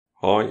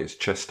Hi, it's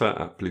Chester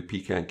at Blue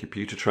Pecan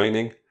Computer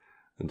Training,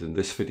 and in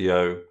this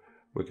video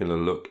we're going to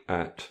look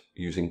at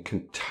using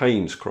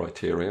contains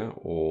criteria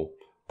or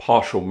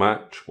partial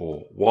match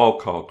or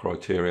wildcard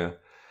criteria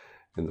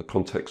in the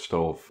context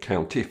of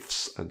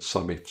COUNTIFS and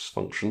SUMIFS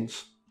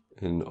functions.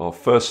 In our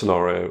first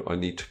scenario, I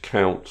need to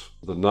count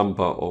the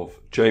number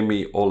of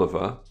Jamie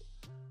Oliver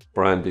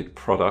branded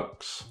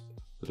products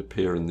that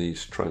appear in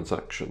these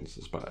transactions.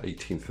 There's about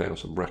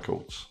 18,000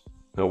 records.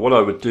 Now what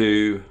I would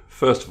do,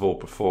 first of all,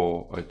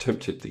 before I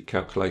attempted the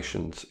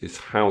calculations, is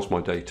house my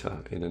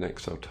data in an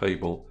Excel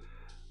table.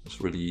 It's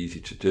really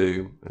easy to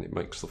do and it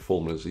makes the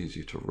formulas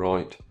easier to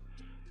write.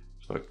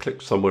 So I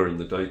click somewhere in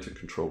the data,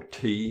 Control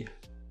T,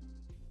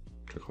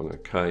 click on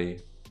OK,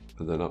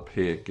 and then up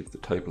here give the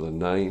table a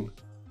name.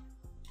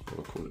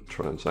 I'll call it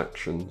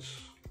transactions,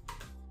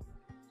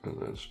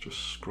 and let's just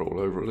scroll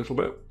over a little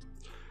bit.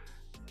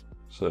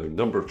 So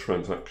number of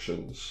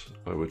transactions,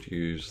 I would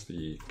use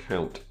the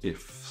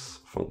COUNTIFS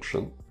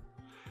function.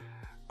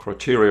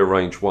 Criteria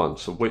range 1,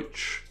 so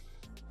which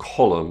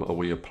column are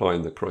we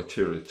applying the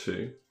criteria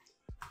to?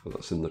 Well,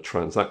 that's in the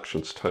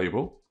transactions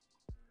table.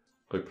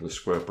 Open a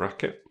square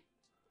bracket,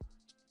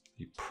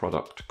 the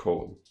product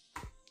column.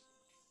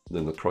 And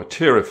then the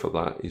criteria for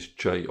that is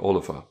J.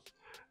 Oliver.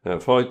 Now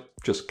if I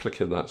just click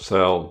in that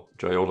cell,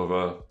 J.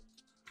 Oliver,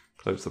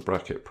 close the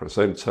bracket, press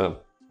enter,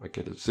 I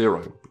get a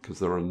 0 because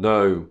there are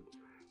no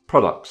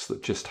products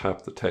that just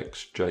have the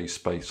text J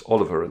space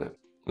Oliver in it.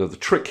 Now the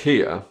trick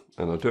here,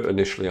 and I do it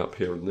initially up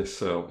here in this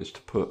cell, is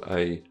to put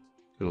a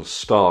little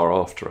star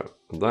after it.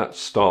 And that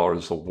star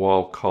is a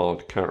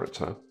wildcard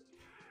character.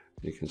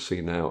 You can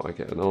see now I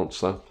get an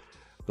answer.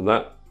 And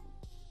that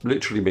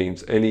literally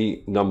means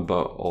any number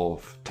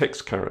of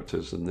text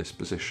characters in this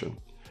position.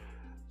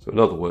 So in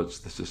other words,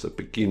 this is a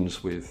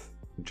begins with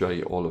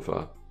J.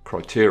 Oliver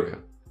criteria.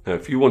 Now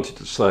if you wanted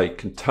to say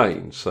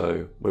contain,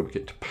 so when we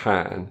get to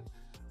pan,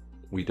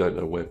 we don't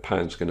know where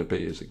pan's going to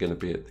be. Is it going to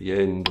be at the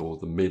end or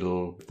the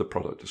middle of the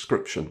product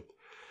description?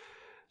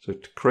 So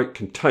to create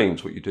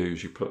contains, what you do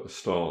is you put a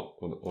star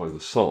on either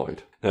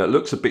side. Now it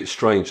looks a bit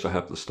strange to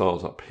have the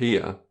stars up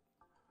here,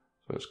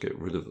 so let's get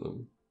rid of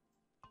them.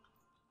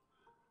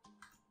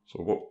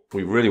 So what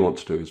we really want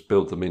to do is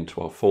build them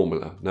into our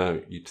formula. Now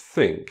you'd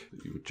think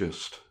that you would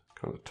just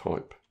kind of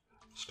type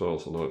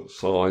stars on either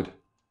side,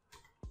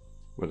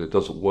 but it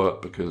doesn't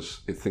work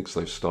because it thinks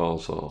those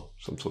stars are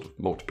some sort of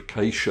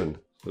multiplication.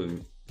 So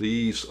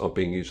these are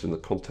being used in the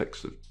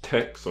context of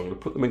text, so I'm going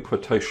to put them in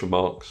quotation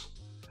marks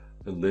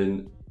and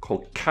then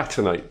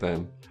concatenate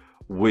them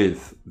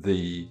with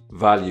the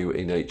value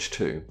in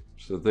H2.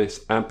 So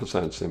this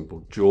ampersand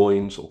symbol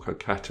joins or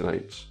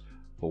concatenates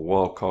a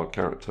wildcard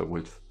character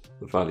with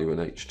the value in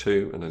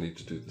H2, and I need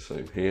to do the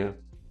same here.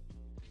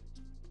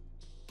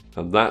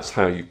 And that's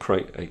how you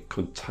create a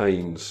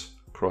contains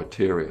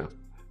criteria,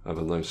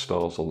 having those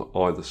stars on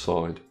either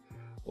side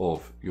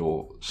of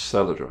your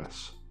cell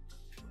address.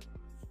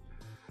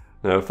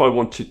 Now if I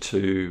wanted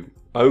to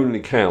only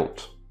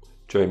count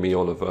Jamie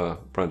Oliver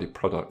branded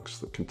products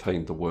that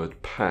contain the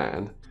word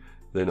pan,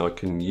 then I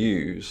can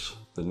use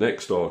the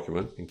next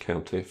argument in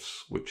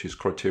COUNTIFS, which is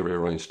criteria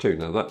range 2.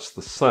 Now that's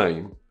the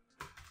same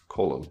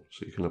column,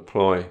 so you can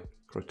apply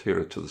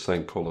criteria to the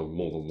same column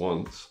more than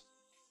once.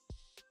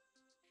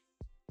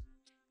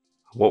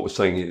 What we're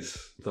saying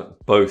is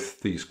that both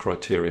these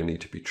criteria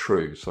need to be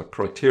true. So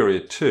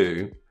criteria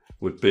 2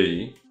 would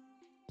be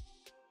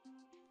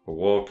a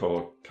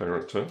wildcard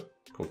character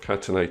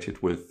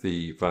concatenated with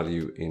the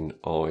value in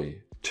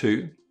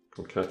I2,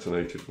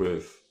 concatenated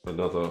with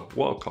another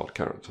wildcard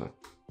character.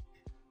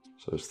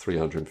 So it's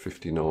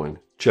 359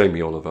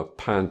 Jamie Oliver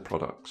pan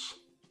products.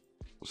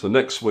 So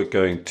next we're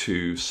going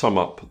to sum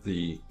up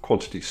the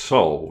quantity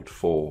sold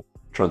for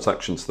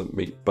transactions that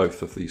meet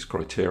both of these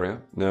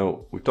criteria.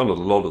 Now we've done a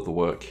lot of the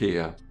work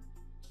here.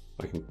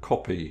 I can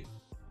copy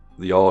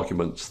the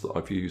arguments that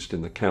I've used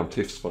in the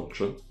COUNTIFS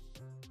function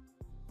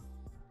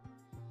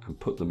and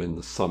put them in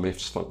the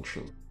SUMIFS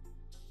function.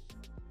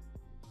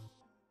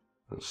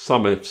 And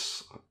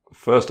SUMIFS,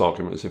 first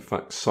argument is in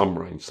fact sum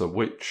range. So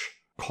which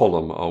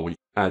column are we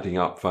adding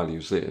up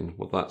values in?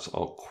 Well, that's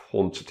our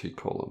quantity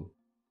column.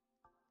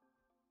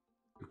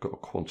 We've got a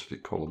quantity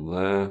column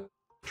there.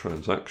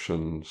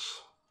 Transactions,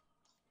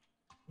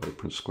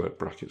 open square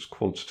brackets,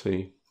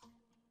 quantity,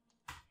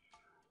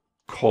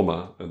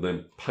 comma, and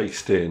then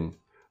paste in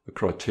the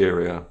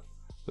criteria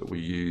that we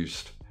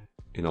used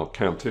in our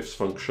COUNTIFS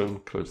function,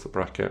 close the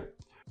bracket,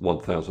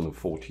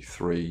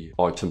 1043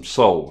 items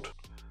sold.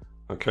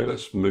 Okay,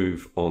 let's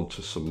move on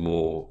to some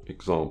more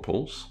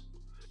examples.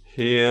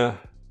 Here,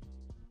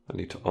 I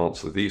need to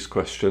answer these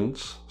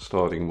questions,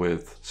 starts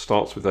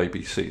with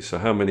ABC. So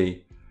how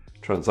many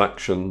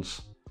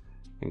transactions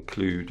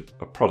include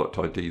a product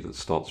ID that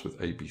starts with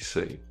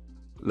ABC?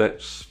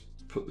 Let's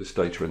put this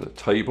data in a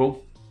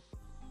table,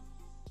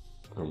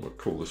 and we'll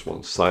call this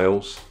one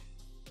sales.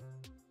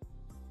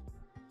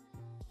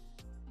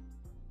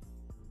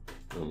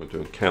 And we're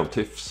doing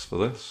COUNTIFS for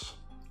this.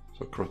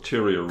 So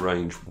criteria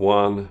range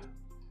 1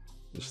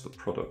 is the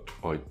product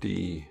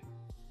ID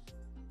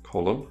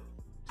column.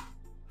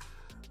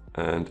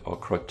 And our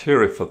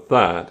criteria for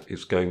that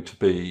is going to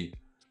be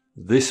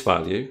this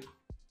value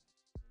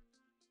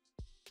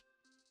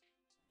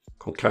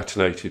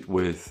concatenated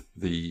with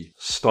the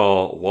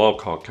star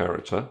wildcard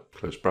character,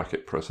 close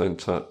bracket, press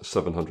enter,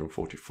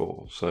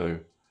 744. So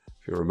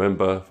if you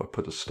remember, if I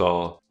put a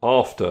star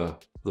after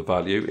the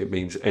value, it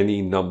means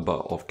any number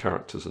of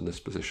characters in this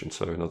position.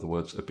 So in other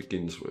words, it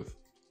begins with.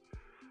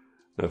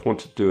 Now if I want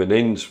to do an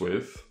ends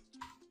with,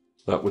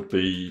 that would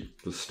be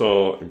the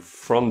star in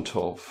front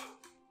of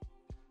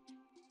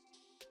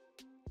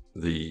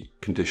the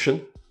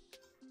condition.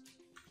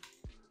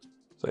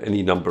 So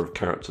any number of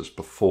characters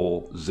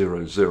before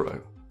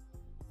 00,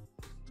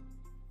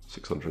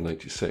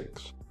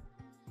 686.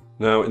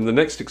 Now in the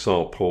next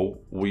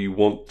example, we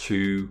want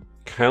to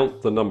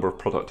count the number of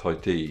product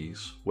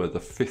IDs where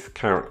the fifth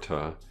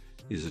character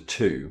is a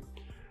 2.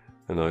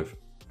 And I've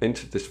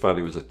entered this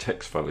value as a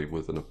text value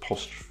with an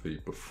apostrophe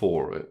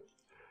before it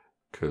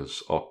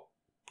because our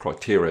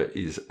criteria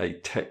is a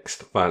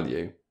text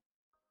value.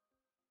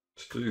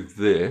 To do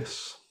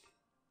this,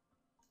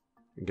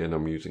 again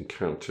I'm using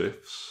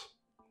COUNTIFS.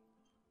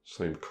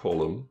 Same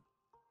column,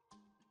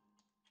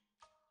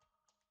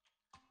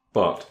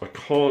 but I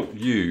can't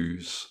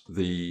use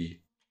the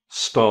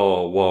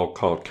star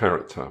wildcard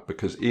character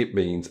because it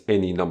means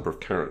any number of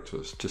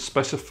characters. To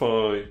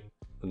specify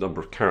the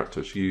number of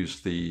characters, use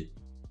the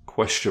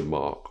question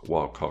mark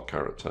wildcard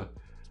character.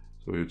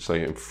 So we would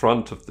say in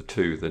front of the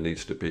 2 there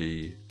needs to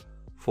be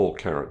 4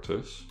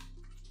 characters,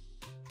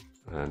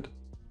 and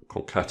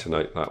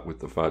concatenate that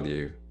with the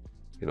value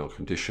in our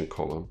condition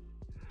column.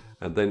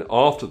 And then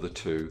after the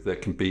 2, there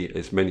can be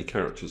as many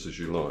characters as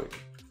you like.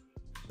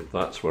 So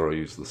that's where I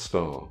use the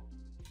star.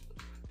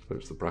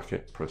 Close the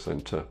bracket, press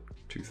enter,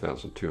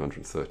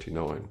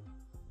 2,239.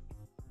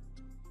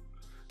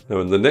 Now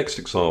in the next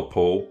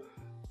example,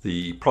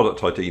 the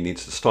product ID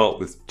needs to start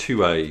with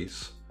 2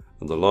 A's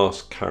and the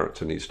last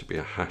character needs to be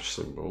a hash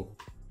symbol.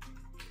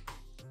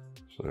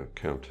 So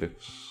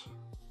COUNTIFS,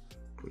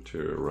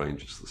 criteria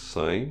range is the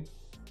same.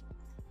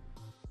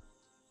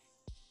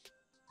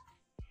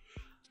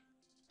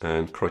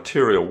 And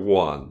criteria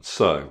 1,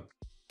 so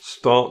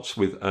starts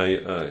with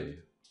AA.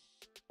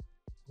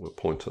 We'll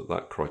point at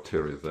that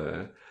criteria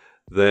there.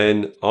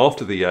 Then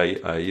after the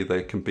AA,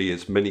 there can be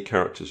as many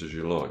characters as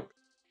you like.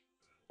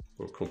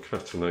 We'll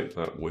concatenate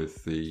that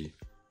with the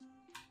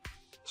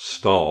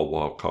star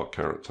wildcard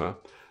character.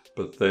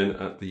 But then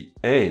at the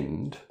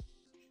end,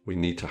 we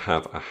need to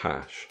have a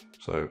hash.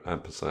 So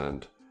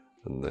ampersand,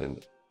 and then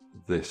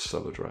this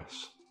cell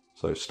address.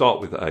 So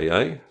start with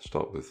AA,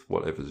 start with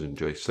whatever's in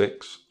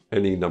J6.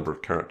 Any number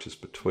of characters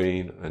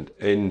between, and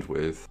end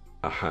with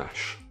a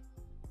hash.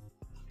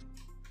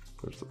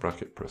 Close the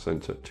bracket, press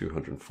enter,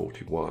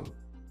 241.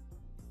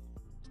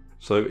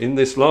 So in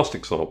this last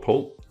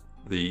example,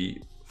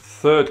 the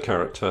third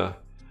character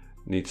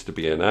needs to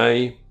be an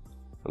A,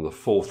 and the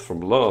fourth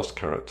from last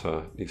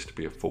character needs to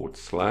be a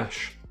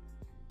 /.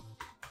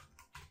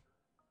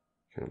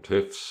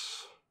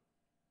 COUNTIFS.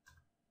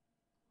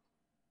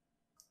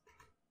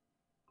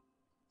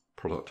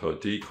 Product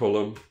ID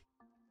column.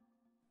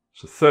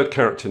 So third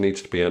character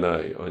needs to be an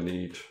A. I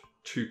need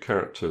 2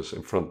 characters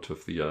in front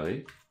of the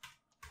A.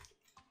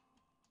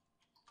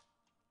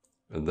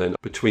 And then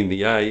between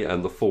the A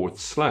and the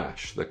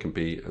 /, there can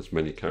be as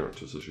many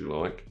characters as you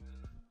like.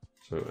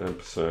 So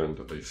ampersand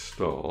a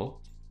star,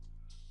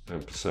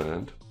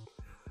 ampersand.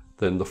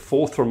 Then the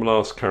fourth from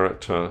last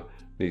character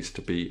needs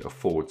to be a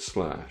 /.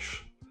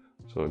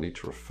 So I need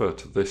to refer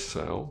to this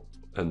cell,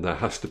 and there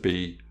has to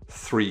be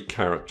 3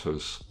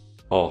 characters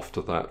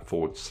after that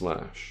 /.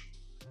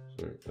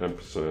 So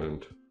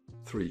ampersand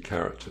 3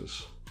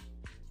 characters.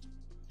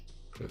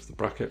 Close the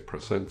bracket,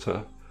 press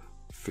enter,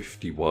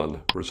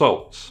 51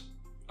 results.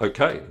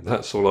 Okay,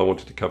 that's all I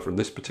wanted to cover in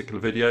this particular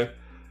video.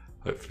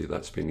 Hopefully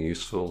that's been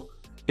useful.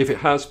 If it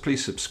has,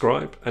 please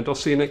subscribe, and I'll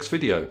see you next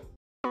video.